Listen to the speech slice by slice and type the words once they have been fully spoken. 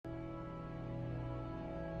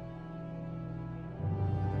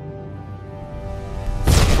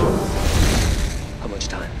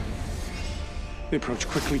They approach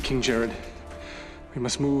quickly, King Jerrod. We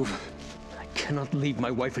must move. I cannot leave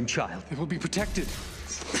my wife and child. They will be protected.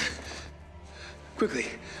 Quickly,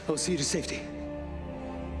 I will see you to safety.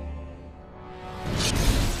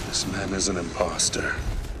 This man is an imposter.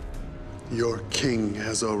 Your king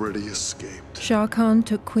has already escaped. Shao Kahn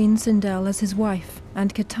took Queen Sindel as his wife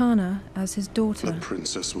and Kitana as his daughter. The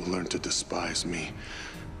princess will learn to despise me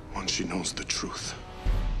once she knows the truth.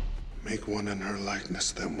 Make one in her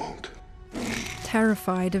likeness that won't.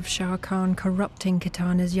 Terrified of Shao Kahn corrupting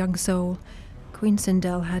Kitana's young soul, Queen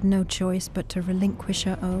Sindel had no choice but to relinquish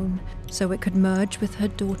her own so it could merge with her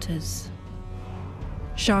daughter's.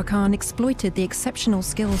 Shao Kahn exploited the exceptional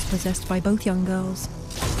skills possessed by both young girls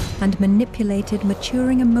and manipulated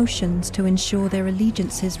maturing emotions to ensure their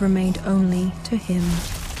allegiances remained only to him.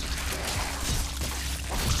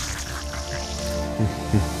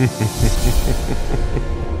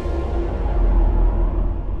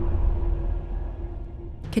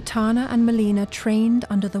 Kitana and Mileena trained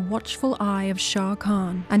under the watchful eye of Shao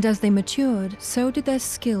Kahn, and as they matured, so did their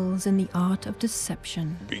skills in the art of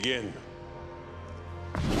deception. Begin.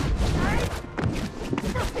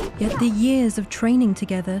 Yet the years of training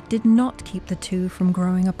together did not keep the two from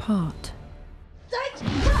growing apart.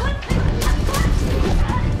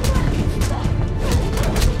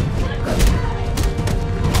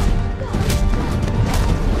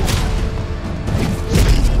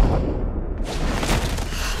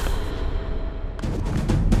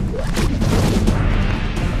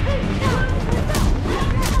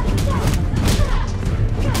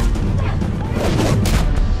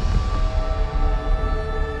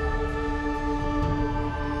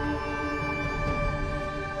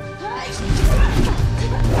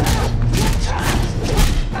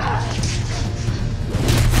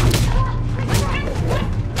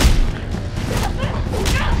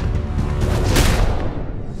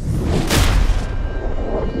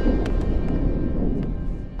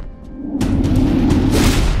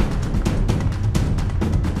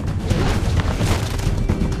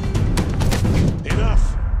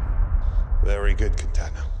 Very good,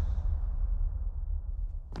 Kitana.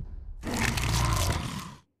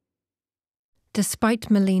 Despite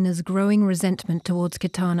Mileena's growing resentment towards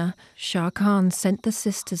Kitana, Shao Kahn sent the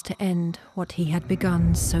sisters to end what he had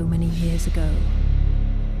begun so many years ago.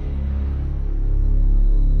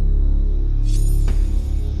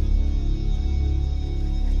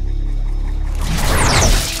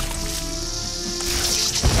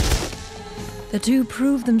 The two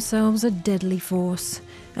proved themselves a deadly force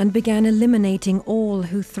and began eliminating all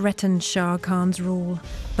who threatened Shao Kahn's rule,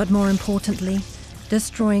 but more importantly,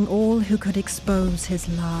 destroying all who could expose his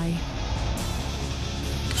lie.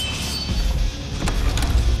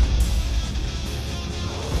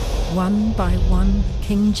 One by one,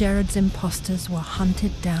 King Jerrod's impostors were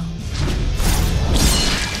hunted down.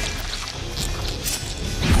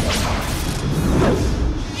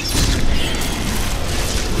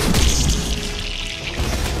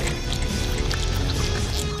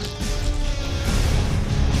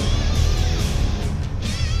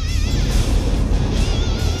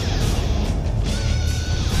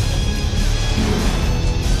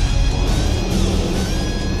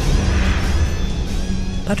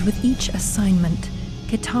 But with each assignment,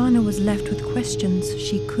 Kitana was left with questions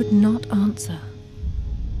she could not answer.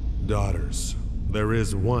 Daughters, there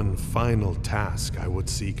is one final task I would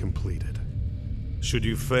see completed. Should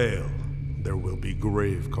you fail, there will be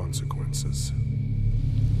grave consequences.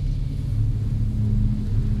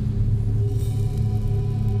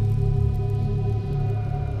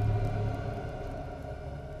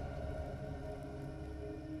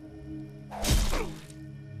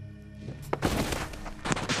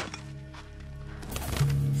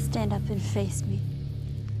 Stand up and face me.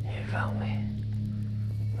 You found me.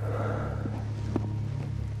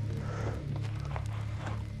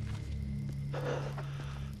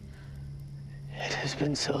 It has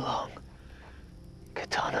been so long,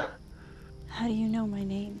 Kitana. How do you know my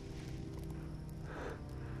name?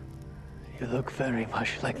 You look very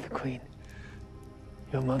much like the Queen,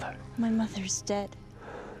 your mother. My mother's dead.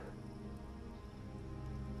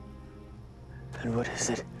 And what is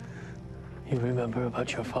it you remember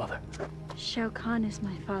about your father? Shao Kahn is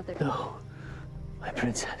my father. No, my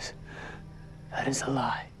princess. That is a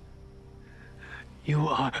lie. You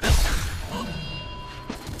are...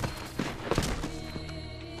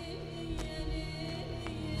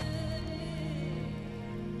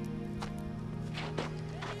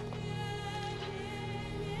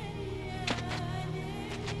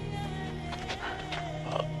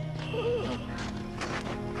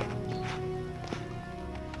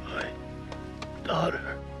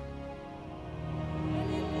 daughter.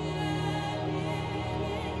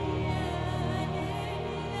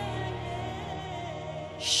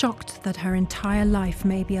 shocked that her entire life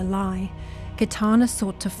may be a lie, Kitana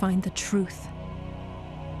sought to find the truth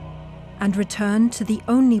and return to the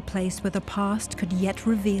only place where the past could yet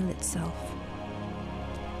reveal itself.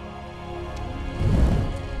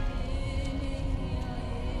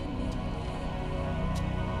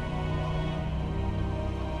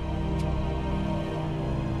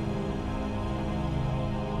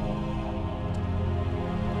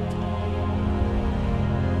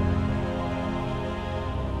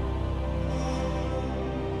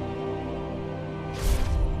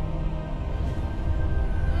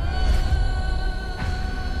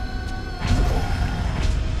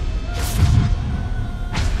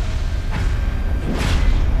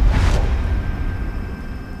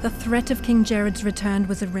 The threat of King Jerrod's return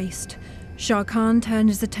was erased. Shao Kahn turned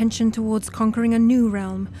his attention towards conquering a new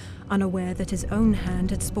realm, unaware that his own hand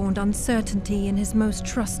had spawned uncertainty in his most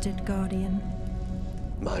trusted guardian.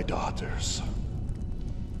 My daughters,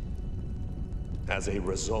 as a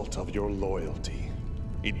result of your loyalty,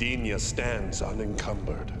 Edenia stands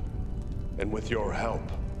unencumbered, and with your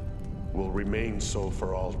help, will remain so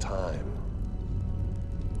for all time.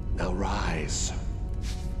 Now rise,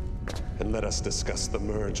 and let us discuss the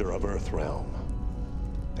merger of Earthrealm,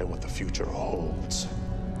 and what the future holds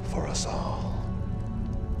for us all.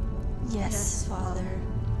 Yes, Father.